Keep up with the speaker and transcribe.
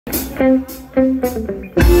I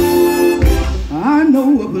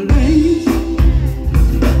know a place.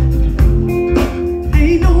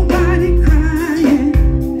 Ain't nobody crying.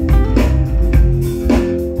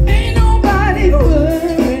 Ain't nobody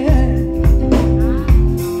worried.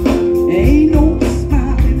 Ain't no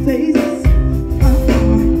smiling faces.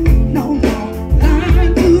 No, no,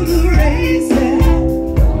 lying to the races.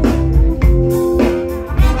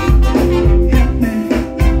 Help me,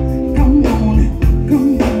 come on,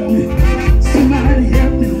 somebody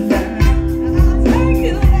help me now. Thank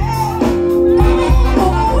you, Lord.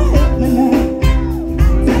 Oh, help me now.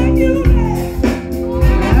 Thank you, Lord.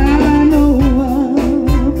 I know a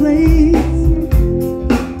place.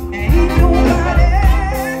 Ain't nobody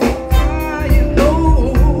crying, no.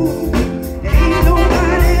 Ain't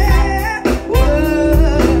nobody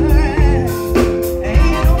worried.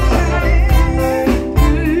 Ain't nobody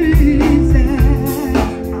crazy.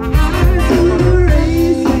 I'm to the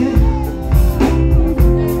races.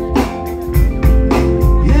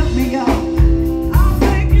 Help me, y'all. I'll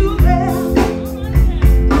take you there.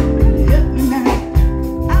 Help me now.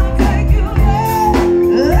 I'll take you there.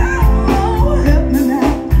 Oh, help me now.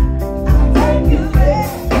 I'll take you there.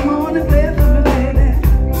 Come on and play for me, baby.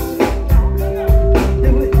 Do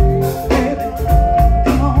it, baby.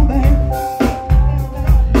 Come on, baby.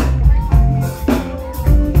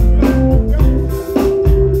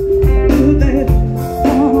 Do it, baby.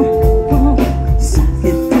 Come on. Suck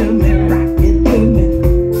it to me, rock it to me.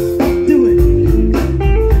 Do it.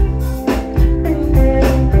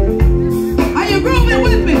 Are you grooving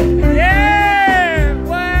with me? Yeah!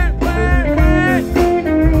 What?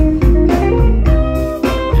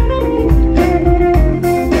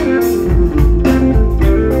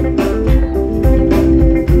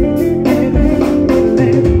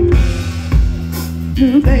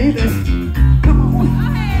 Baby, come on.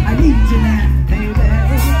 I need you now, baby.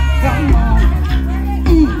 Come on.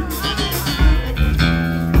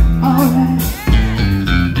 All right.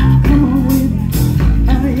 Come on with me.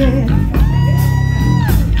 Oh, yeah.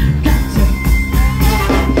 Gotcha.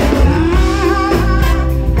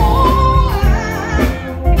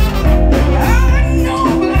 I know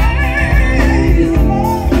place.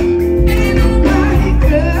 Ain't nobody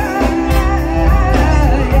crying.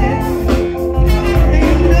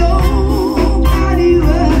 Ain't nobody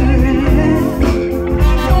worried.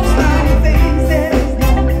 No smiley faces, no.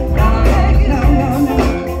 No.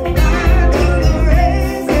 Lying to the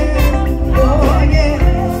races. Oh, yeah.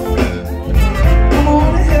 Come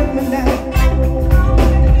on and help me now.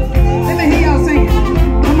 Let me hear y'all sing it.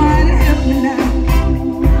 Come on and help me now.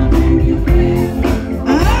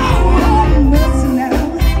 Oh, mercy now.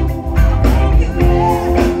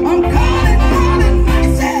 I'm calling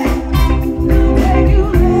mercy. Take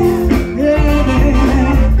you there. Yeah, baby.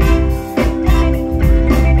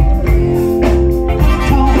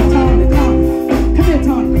 Tony, come here,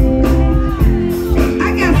 Tony. I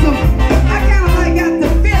kind of like got the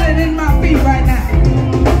feeling in my feet right now.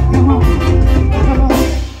 Come on.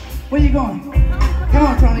 Where you going? Come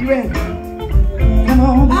on, Tony, you ready? Come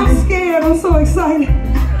on, baby. I'm scared, I'm so excited.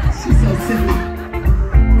 She's so silly.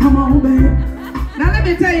 Come on, baby. Now let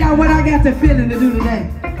me tell y'all what I got the feeling to do today.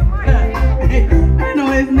 Hey, I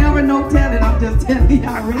know it's never no telling, I'm just telling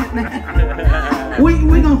y'all right now.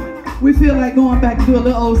 We feel like going back to do a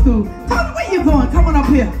little old school. Tony, where you going? Come on up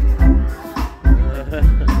here.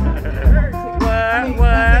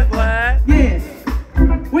 What? Yeah.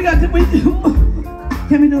 We got to,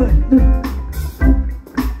 can we do it?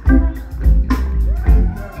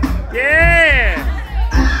 Yeah!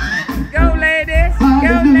 Go, ladies! Go,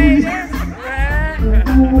 ladies!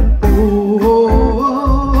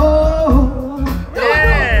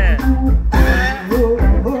 Yeah!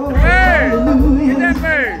 Bird! Get that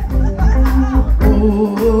bird!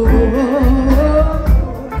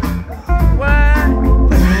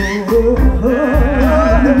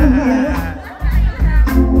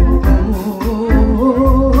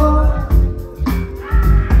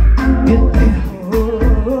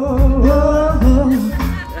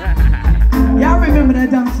 Y'all remember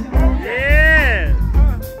that, don't you? Yeah!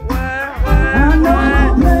 I know a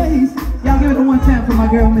place. Y'all give it a one time for my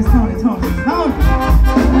girl, Miss Tony. Tony. I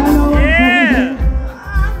know a Yeah! place.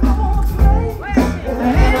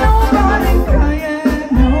 Ain't nobody crying,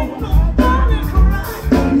 no.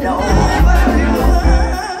 Nobody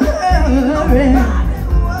worried.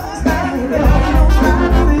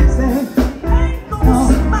 Ain't no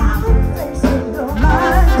smiling faces.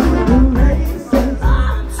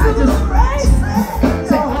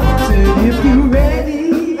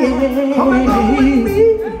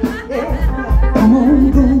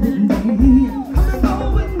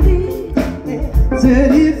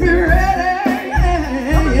 you're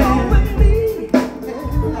ready,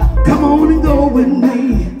 come on and go with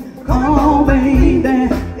me. Oh, baby,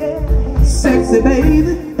 sexy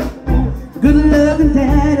baby, good looking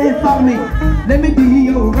daddy, follow me. Let me be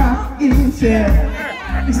your rocking chair.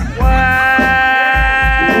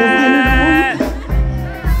 What?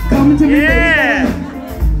 Come to me, Yeah.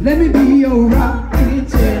 baby. Let me be your rocking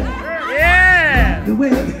chair. Yeah. The way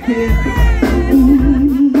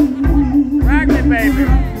Rock it, baby.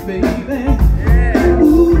 baby.